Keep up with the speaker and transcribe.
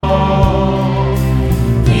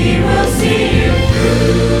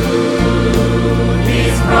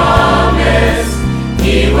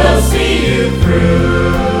see you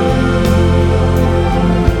through.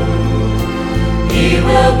 He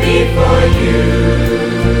will be for you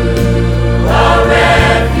a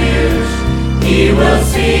refuge. He will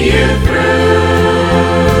see you through.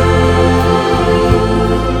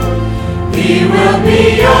 He will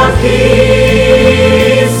be your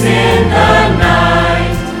peace in the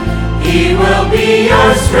night. He will be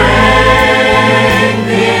your strength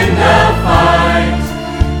in the fight.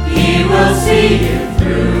 He will see you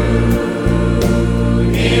through.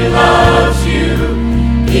 He loves you.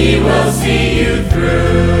 He will see you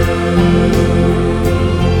through.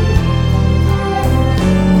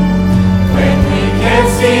 When we can't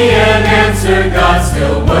see an answer, God's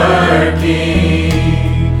still working.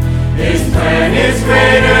 His plan is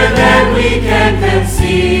greater than we can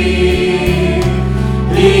conceive.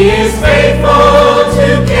 He is faithful to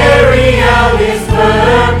carry out His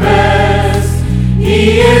purpose.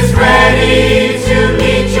 He is ready to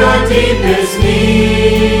meet your deepest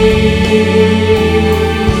need.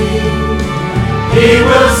 He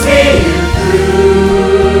will see you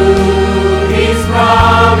through. He's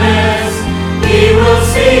promised He will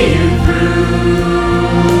see you through.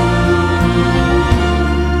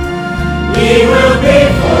 He will be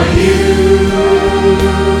for you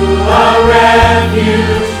a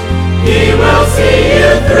refuge. He will see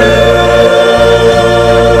you through.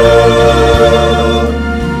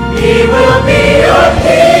 He will be your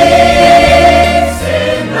peace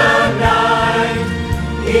in the night.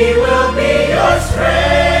 He will be your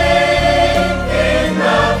strength in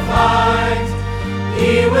the fight.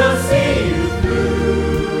 He will see you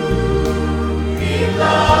through. He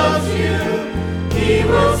loves you. He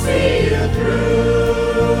will see you through.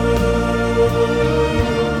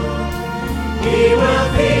 He will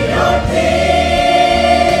be your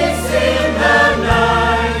peace in the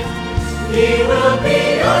night. He will be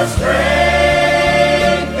your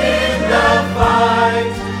strength in the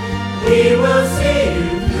fight. He will see you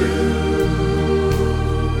through.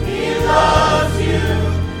 He loves you.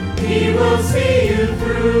 He will see you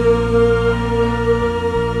through.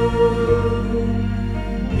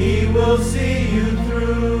 He will see you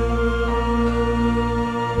through.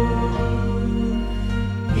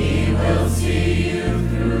 He will see you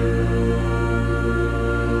through.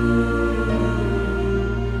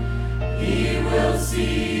 He will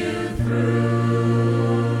see you through.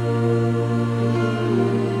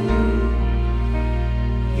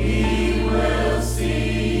 He will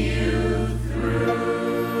see you through.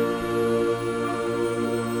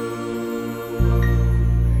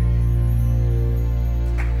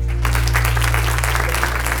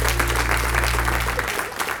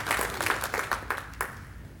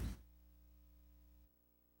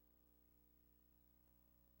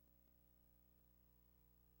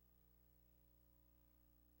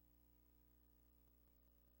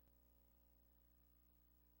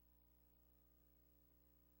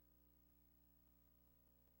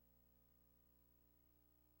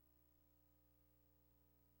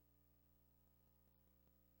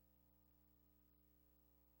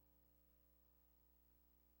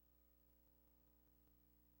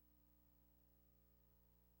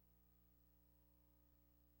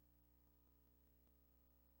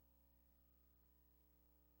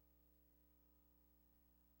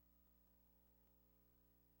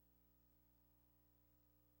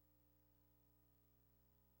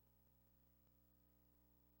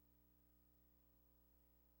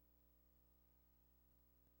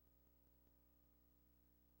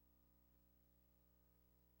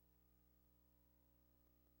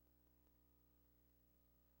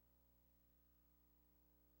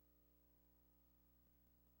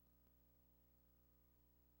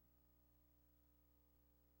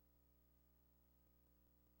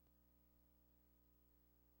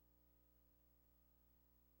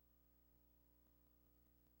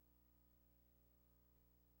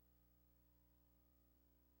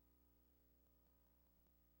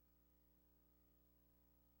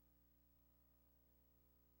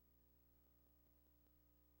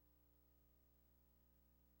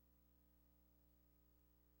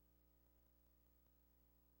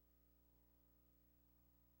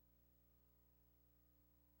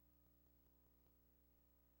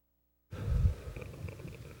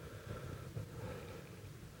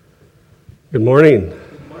 Good morning.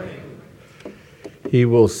 Good morning. He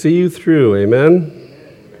will see you through. Amen.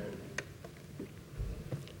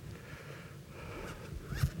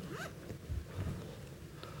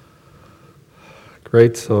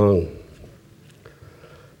 Great song.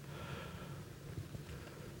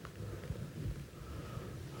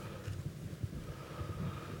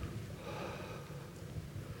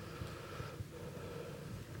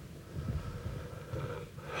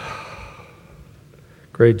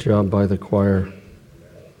 Great job by the choir.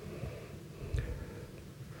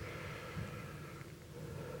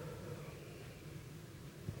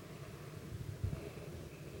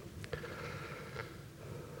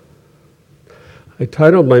 I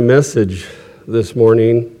titled my message this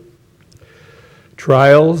morning,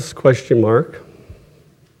 Trials, ?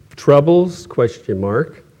 Troubles, ?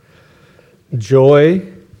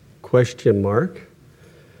 Joy, ?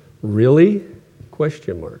 Really? ?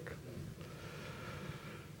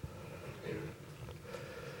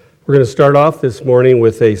 We're going to start off this morning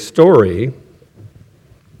with a story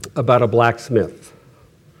about a blacksmith.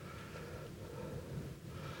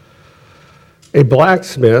 A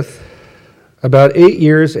blacksmith, about 8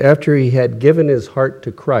 years after he had given his heart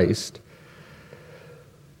to Christ,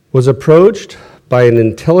 was approached by an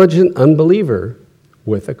intelligent unbeliever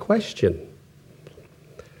with a question.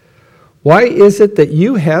 Why is it that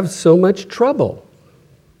you have so much trouble?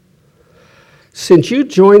 Since you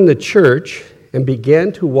joined the church and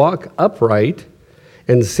began to walk upright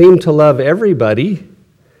and seem to love everybody,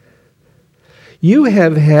 you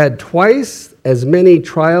have had twice as many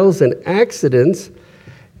trials and accidents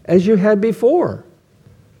as you had before.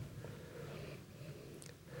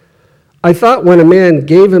 I thought when a man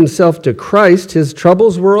gave himself to Christ, his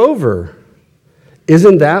troubles were over.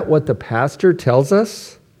 Isn't that what the pastor tells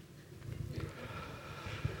us?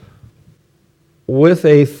 With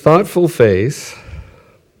a thoughtful face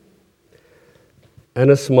and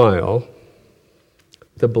a smile,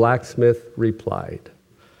 the blacksmith replied,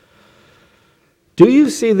 "Do you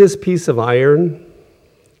see this piece of iron?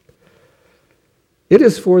 It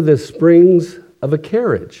is for the springs of a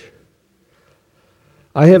carriage.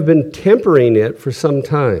 I have been tempering it for some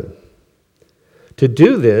time. To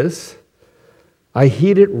do this, I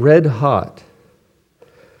heat it red hot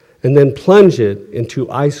and then plunge it into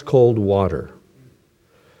ice cold water.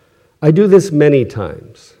 I do this many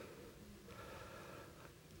times.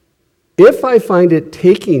 If I find it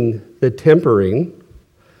taking the tempering,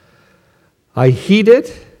 I heat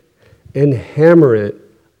it and hammer it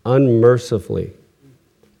unmercifully.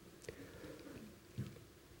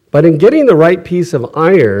 But in getting the right piece of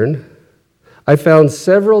iron, I found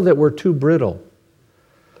several that were too brittle.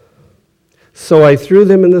 So I threw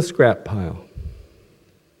them in the scrap pile.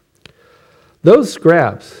 Those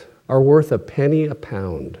scraps are worth a penny a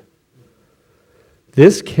pound.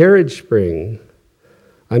 This carriage spring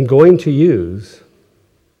I'm going to use,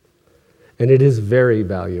 and it is very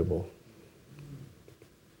valuable."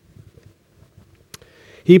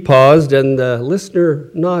 He paused, and the listener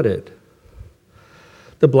nodded.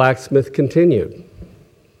 The blacksmith continued,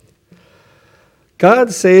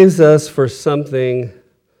 "God saves us for something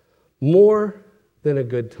more than a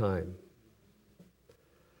good time.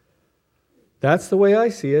 That's the way I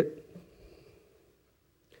see it.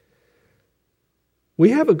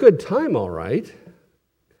 We have a good time, all right,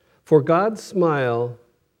 for God's smile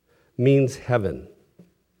means heaven.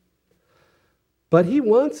 But He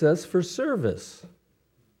wants us for service.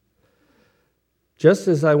 Just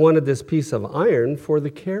as I wanted this piece of iron for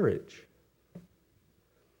the carriage.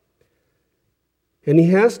 And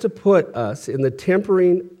He has to put us in the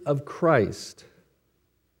tempering of Christ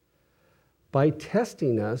by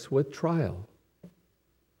testing us with trial.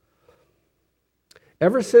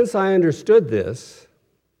 Ever since I understood this,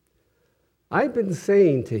 I've been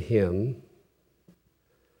saying to Him,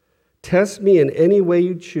 'Test me in any way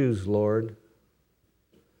you choose, Lord,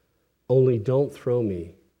 only don't throw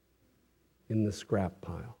me in the scrap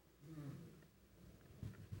pile.'"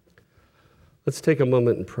 Let's take a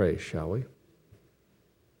moment and pray, shall we?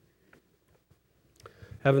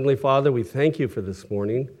 Heavenly Father, we thank You for this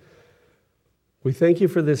morning. We thank You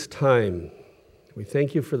for this time. We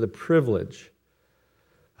thank You for the privilege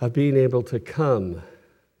of being able to come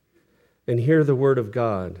and hear the Word of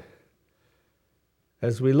God.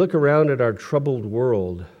 As we look around at our troubled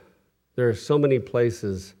world, there are so many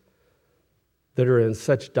places that are in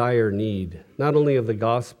such dire need, not only of the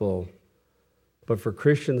gospel, but for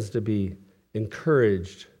Christians to be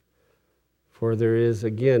encouraged, for there is,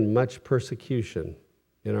 again, much persecution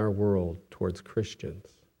in our world towards Christians.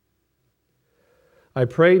 I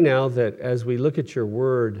pray now that as we look at Your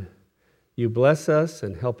word, You bless us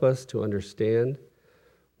and help us to understand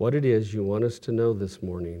what it is You want us to know this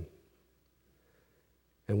morning.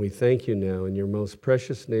 And we thank You now in Your most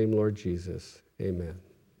precious name, Lord Jesus. Amen.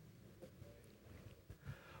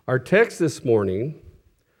 Our text this morning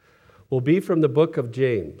will be from the book of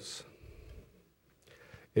James.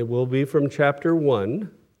 It will be from chapter 1,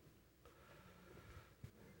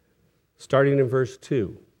 starting in verse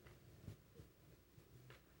 2.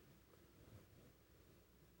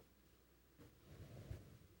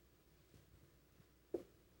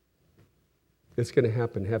 It's going to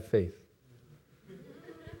happen. Have faith.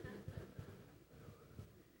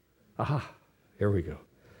 Aha, here we go.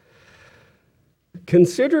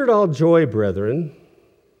 Consider it all joy, brethren,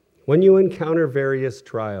 when you encounter various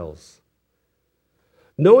trials,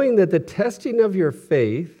 knowing that the testing of your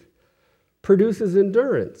faith produces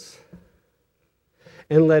endurance.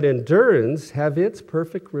 And let endurance have its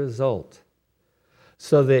perfect result,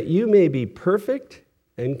 so that you may be perfect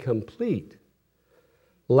and complete,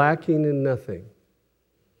 lacking in nothing.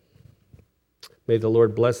 May the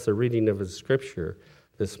Lord bless the reading of His Scripture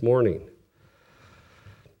this morning.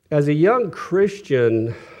 As a young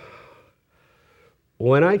Christian,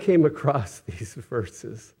 when I came across these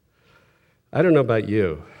verses, I don't know about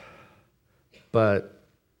you, but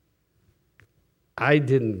I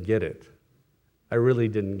didn't get it. I really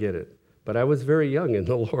didn't get it. But I was very young in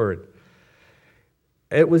the Lord.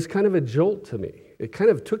 It was kind of a jolt to me. It kind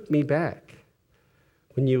of took me back.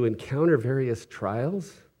 When you encounter various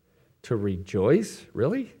trials, to rejoice,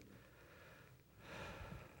 really?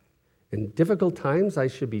 In difficult times, I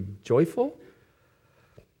should be joyful?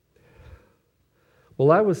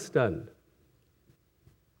 Well, I was stunned.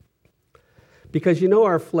 Because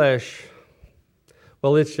our flesh,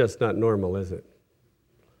 well, it's just not normal, is it?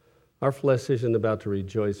 Our flesh isn't about to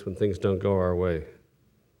rejoice when things don't go our way.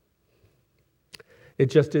 It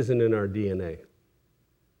just isn't in our DNA.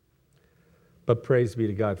 But praise be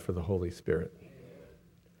to God for the Holy Spirit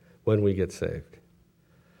when we get saved.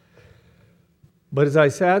 But as I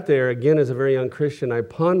sat there, again, as a very young Christian, I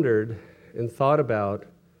pondered and thought about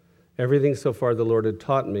everything so far the Lord had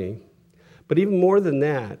taught me. But even more than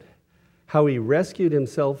that, how He rescued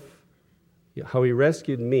Himself, how He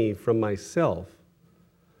rescued me from myself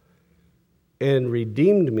and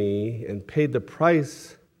redeemed me and paid the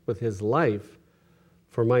price with His life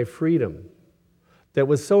for my freedom that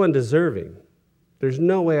was so undeserving. There's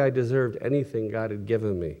no way I deserved anything God had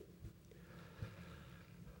given me.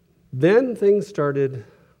 Then things started,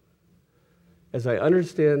 as I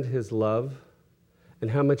understand His love and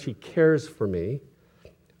how much He cares for me,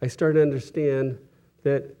 I started to understand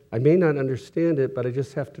that I may not understand it, but I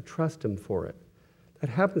just have to trust Him for it. That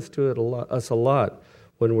happens to us a lot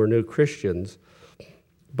when we're new Christians,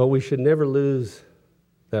 but we should never lose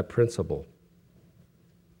that principle.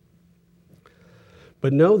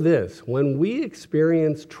 But know this, when we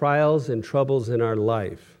experience trials and troubles in our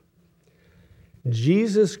life,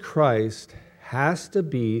 Jesus Christ has to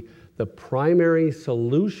be the primary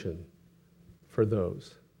solution for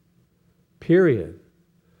those. Period.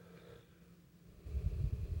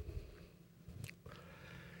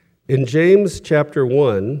 In James chapter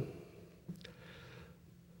 1,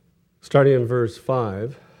 starting in verse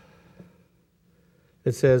 5,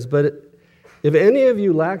 it says, "But if any of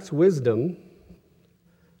you lacks wisdom,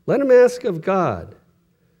 let him ask of God,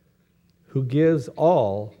 who gives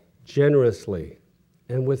all generously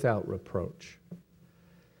and without reproach,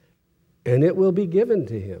 and it will be given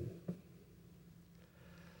to him.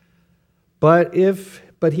 But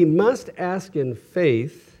he must ask in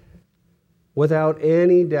faith without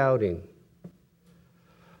any doubting.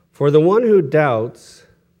 For the one who doubts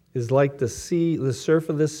is like the surf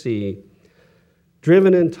of the sea,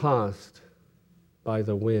 driven and tossed by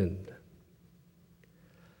the wind."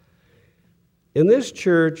 In this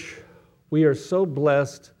church, we are so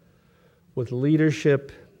blessed with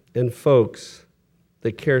leadership and folks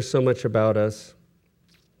that care so much about us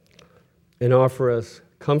and offer us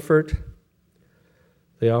comfort.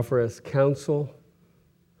 They offer us counsel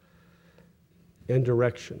and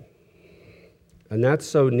direction. And that's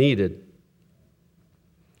so needed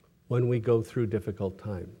when we go through difficult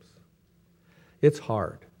times. It's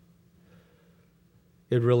hard.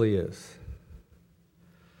 It really is.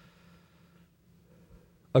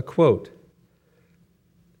 A quote,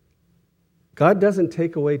 "God doesn't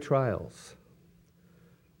take away trials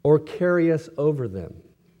or carry us over them,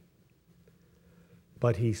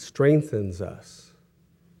 but He strengthens us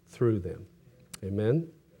through them." Amen?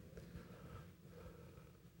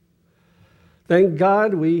 Thank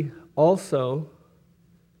God we also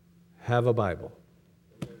have a Bible.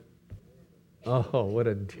 Oh, what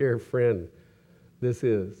a dear friend this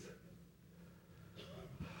is.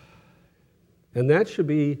 And that should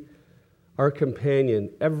be our companion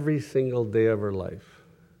every single day of our life.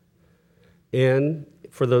 And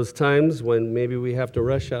for those times when maybe we have to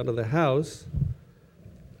rush out of the house,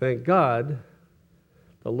 thank God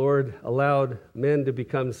the Lord allowed men to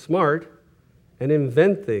become smart and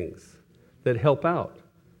invent things that help out.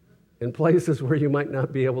 In places where you might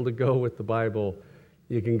not be able to go with the Bible,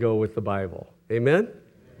 you can go with the Bible. Amen?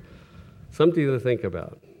 Something to think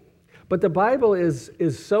about. But the Bible is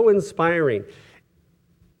so inspiring.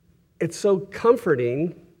 it's so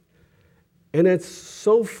comforting, and it's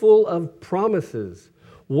so full of promises.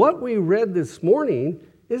 What we read this morning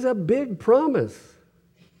is a big promise.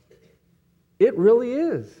 It really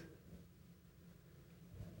is.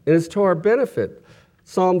 And it's to our benefit.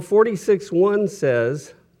 Psalm 46:1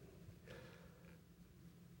 says,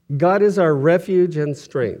 God is our refuge and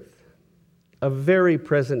strength, a very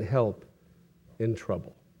present help in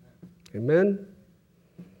trouble. Amen?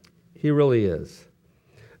 He really is.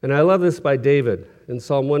 And I love this by David in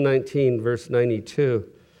Psalm 119, verse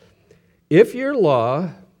 92. If your law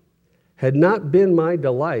had not been my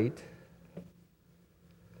delight,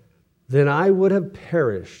 then I would have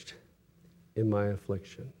perished in my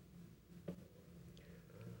affliction.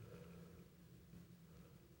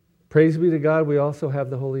 Praise be to God, we also have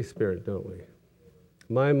the Holy Spirit, don't we?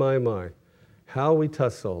 My. How we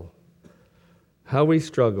tussle, how we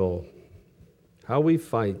struggle, how we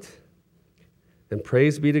fight. And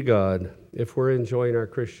praise be to God, if we're enjoying our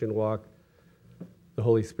Christian walk, the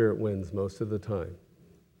Holy Spirit wins most of the time.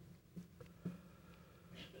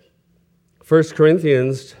 1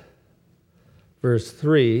 Corinthians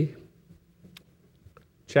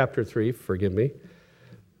chapter 3,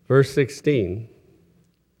 verse 16.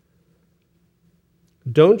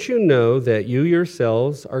 Don't you know that you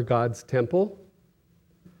yourselves are God's temple?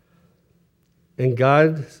 And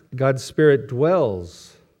God's Spirit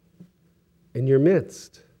dwells in your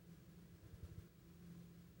midst.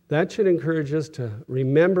 That should encourage us to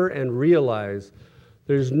remember and realize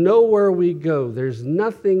there's nowhere we go, there's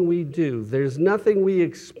nothing we do, there's nothing we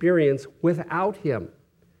experience without Him.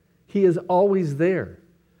 He is always there.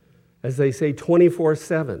 As they say,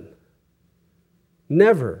 24/7.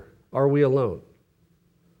 Never are we alone.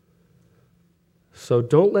 So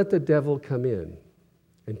don't let the devil come in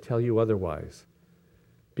and tell you otherwise.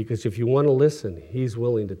 Because if you want to listen, he's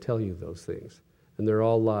willing to tell you those things. And they're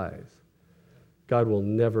all lies. God will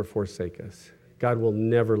never forsake us. God will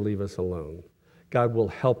never leave us alone. God will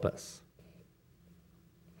help us.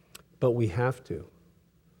 But we have to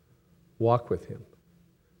walk with Him.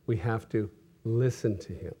 We have to listen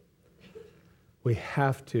to Him. We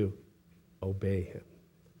have to obey Him.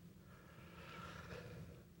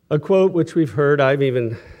 A quote which we've heard, I've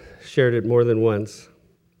even shared it more than once.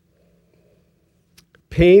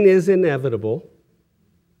 Pain is inevitable.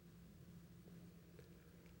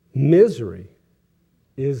 Misery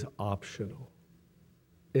is optional.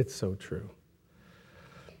 It's so true.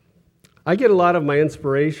 I get a lot of my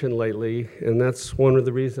inspiration lately, and that's one of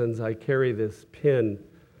the reasons I carry this pin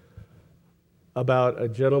about a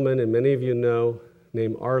gentleman, and many of you know,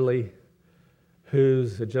 named Arlie,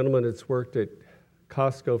 who's a gentleman that's worked at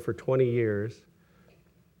Costco for 20 years.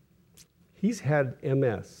 He's had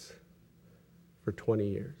MS for 20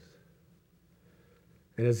 years.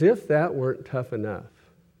 And as if that weren't tough enough,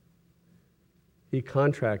 he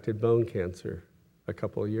contracted bone cancer a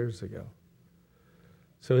couple of years ago.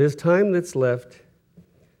 So his time that's left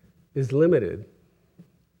is limited.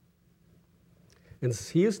 And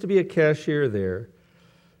he used to be a cashier there.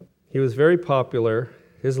 He was very popular.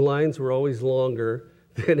 His lines were always longer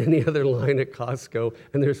than any other line at Costco,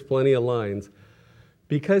 and there's plenty of lines,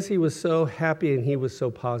 because he was so happy and he was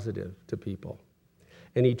so positive to people.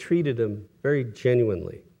 And he treated them very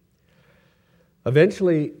genuinely.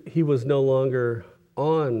 Eventually, he was no longer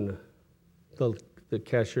on the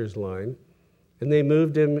cashier's line, and they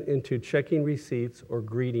moved him into checking receipts or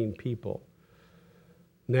greeting people.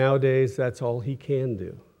 Nowadays, that's all he can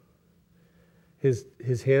do.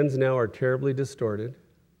 His hands now are terribly distorted.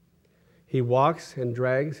 He walks and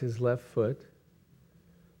drags his left foot,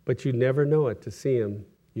 but you'd never know it to see him.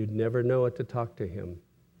 You'd never know it to talk to him.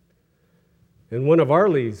 And one of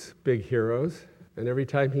Arlie's big heroes, and every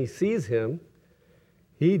time he sees him,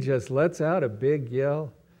 he just lets out a big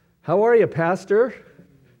yell, "How are you, Pastor?"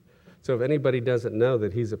 So if anybody doesn't know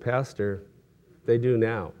that he's a pastor, they do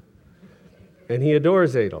now. And he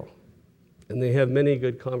adores Adel, and they have many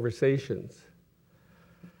good conversations.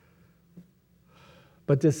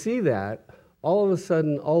 But to see that, all of a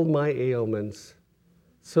sudden, all my ailments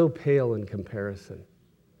so pale in comparison.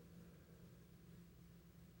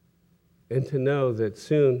 And to know that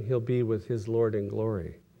soon he'll be with his Lord in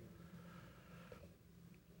glory.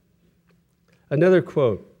 Another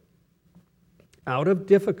quote, out of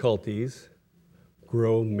difficulties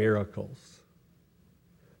grow miracles.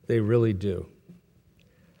 They really do.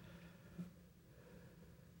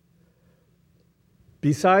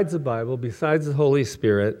 Besides the Bible, besides the Holy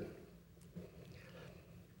Spirit,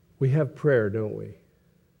 we have prayer, don't we?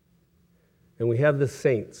 And we have the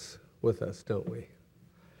saints with us, don't we?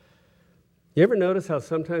 You ever notice how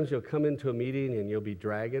sometimes you'll come into a meeting and you'll be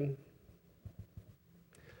dragging?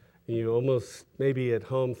 And you almost maybe at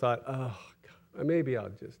home thought, oh, God, maybe I'll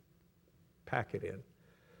just pack it in.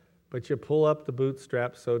 But you pull up the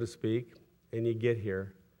bootstraps, so to speak, and you get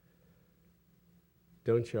here.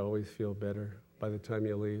 Don't you always feel better by the time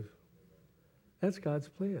you leave? That's God's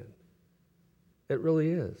plan. It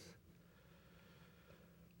really is.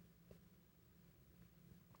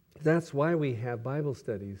 That's why we have Bible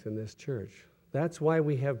studies in this church. That's why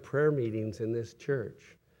we have prayer meetings in this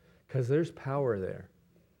church, because there's power there.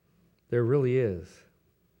 There really is.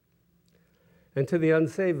 And to the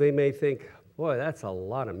unsaved, they may think, boy, that's a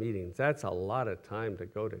lot of meetings. That's a lot of time to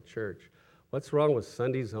go to church. What's wrong with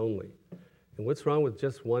Sundays only? And what's wrong with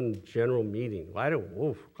just one general meeting?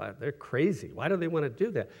 They're crazy. Why do they want to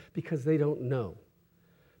do that? Because they don't know.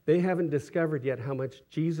 They haven't discovered yet how much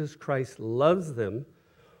Jesus Christ loves them,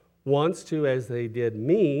 wants to, as they did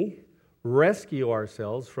me, rescue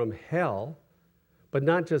ourselves from hell, but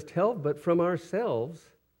not just hell, but from ourselves,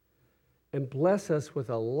 and bless us with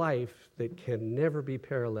a life that can never be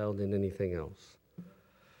paralleled in anything else.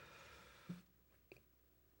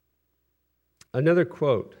 Another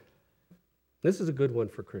quote. This is a good one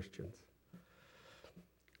for Christians.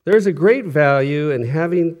 There's a great value in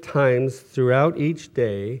having times throughout each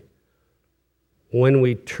day when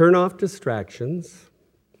we turn off distractions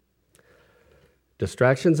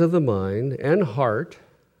of the mind and heart,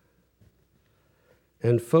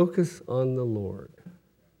 and focus on the Lord.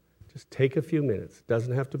 Just take a few minutes.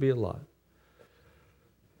 Doesn't have to be a lot.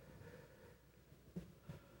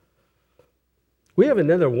 We have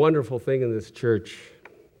another wonderful thing in this church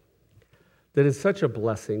that is such a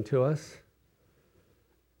blessing to us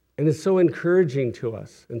and is so encouraging to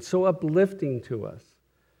us and so uplifting to us.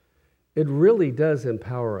 It really does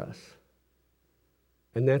empower us.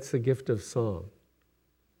 And that's the gift of song.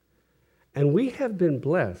 And we have been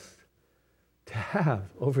blessed to have,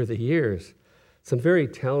 over the years, some very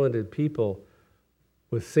talented people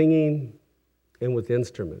with singing and with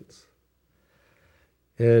instruments.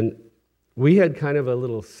 And we had kind of a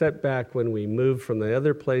little setback when we moved from the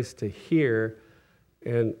other place to here,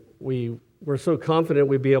 and we were so confident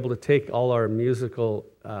we'd be able to take all our musical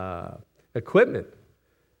equipment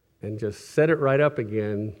and just set it right up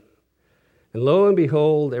again. And lo and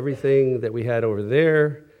behold, everything that we had over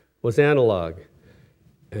there was analog,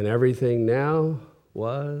 and everything now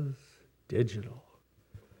was digital.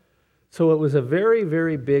 So it was a very,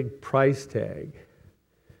 very big price tag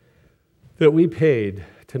that we paid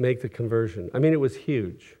to make the conversion. I mean, it was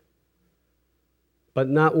huge. But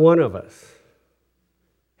not one of us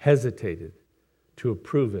hesitated to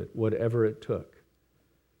approve it, whatever it took,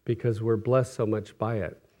 because we're blessed so much by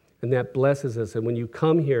it. And that blesses us. And when you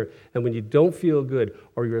come here and when you don't feel good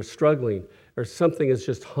or you're struggling or something is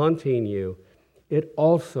just haunting you, it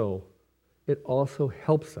also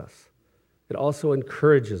helps us. It also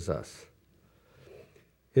encourages us.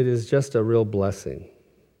 It is just a real blessing.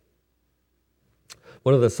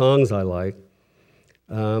 One of the songs I like,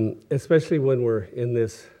 especially when we're in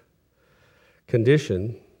this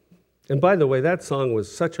condition, and by the way, that song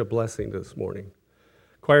was such a blessing this morning.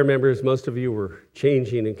 Choir members, most of you were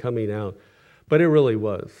changing and coming out, but it really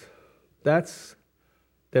was. That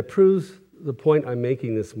proves the point I'm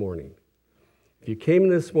making this morning. If you came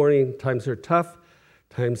this morning, times are tough,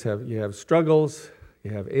 you have struggles,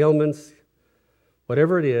 you have ailments,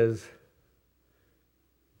 whatever it is,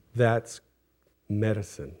 that's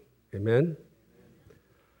medicine. Amen?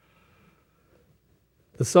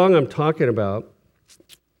 The song I'm talking about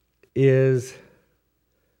is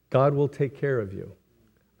God Will Take Care of You.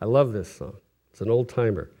 I love this song. It's an old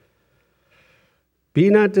timer. Be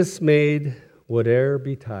not dismayed, whate'er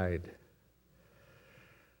betide.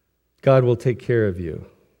 God will take care of you.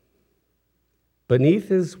 Beneath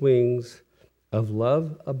his wings of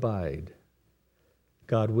love abide.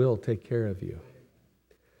 God will take care of you.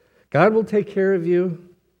 God will take care of you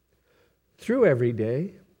through every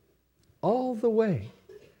day, all the way.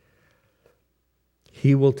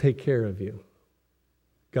 He will take care of you.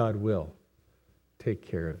 God will take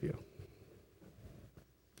care of you.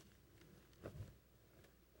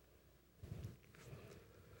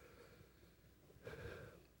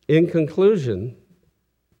 In conclusion,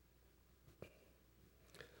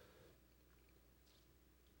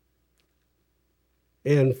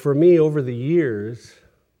 and for me over the years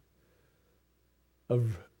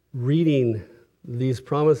of reading these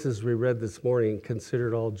promises we read this morning,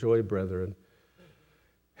 consider it all joy, brethren,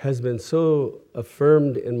 has been so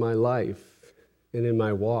affirmed in my life and in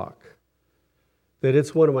my walk that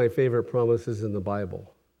it's one of my favorite promises in the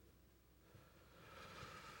Bible.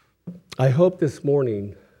 I hope this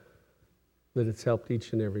morning that it's helped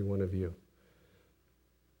each and every one of you.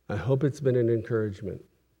 I hope it's been an encouragement.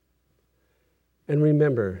 And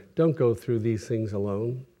remember, don't go through these things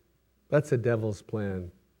alone. That's the devil's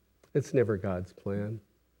plan. It's never God's plan.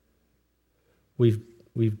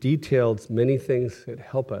 We've detailed many things that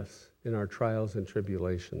help us in our trials and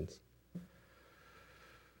tribulations.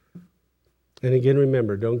 And again,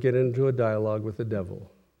 remember, don't get into a dialogue with the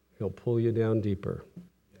devil. He'll pull you down deeper.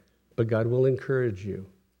 But God will encourage you.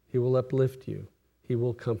 He will uplift you. He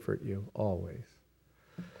will comfort you always.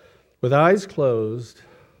 With eyes closed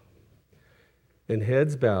and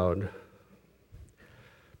heads bowed,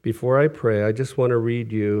 before I pray, I just want to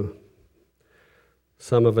read you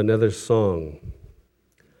some of another song.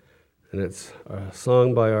 And it's a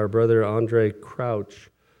song by our brother Andre Crouch,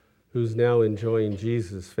 who's now enjoying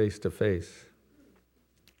Jesus face to face.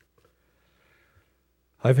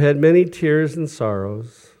 I've had many tears and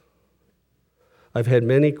sorrows. I've had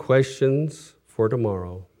many questions for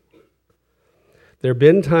tomorrow. There have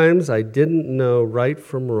been times I didn't know right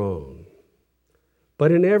from wrong.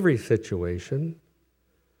 But in every situation,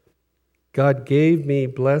 God gave me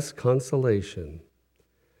blessed consolation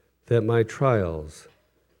that my trials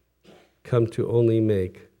come to only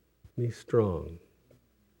make me strong.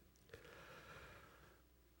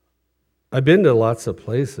 I've been to lots of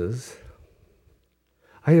places.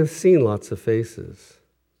 I have seen lots of faces.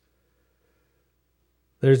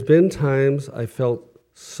 There's been times I felt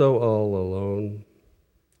so all alone.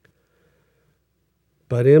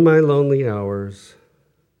 But in my lonely hours,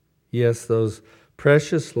 yes, those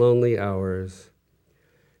precious lonely hours,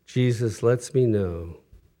 Jesus lets me know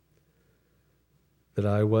that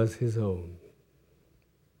I was his own.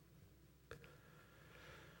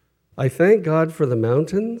 I thank God for the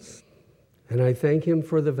mountains, and I thank him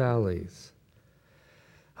for the valleys.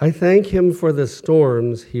 I thank him for the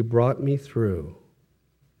storms he brought me through.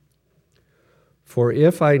 For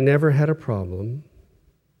if I never had a problem,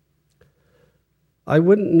 I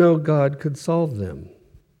wouldn't know God could solve them.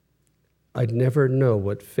 I'd never know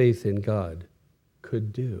what faith in God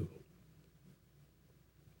could do.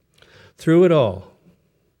 Through it all,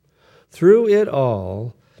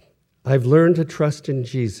 I've learned to trust in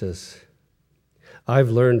Jesus. I've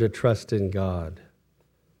learned to trust in God.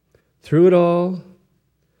 Through it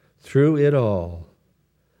all,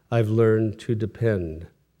 I've learned to depend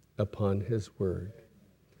upon his word.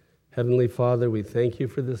 Heavenly Father, we thank you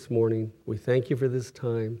for this morning. We thank you for this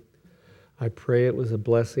time. I pray it was a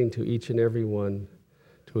blessing to each and every one,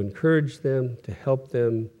 to encourage them, to help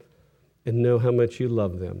them, and know how much you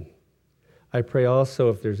love them. I pray also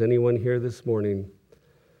if there's anyone here this morning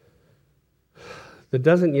that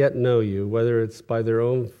doesn't yet know you, whether it's by their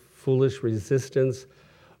own foolish resistance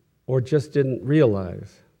or just didn't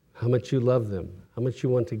realize how much you love them, how much you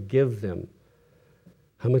want to give them,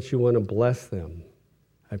 how much you want to bless them,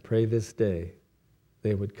 I pray this day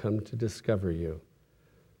they would come to discover you.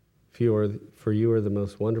 For you are the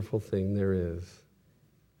most wonderful thing there is.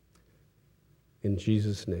 In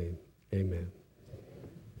Jesus' name, amen.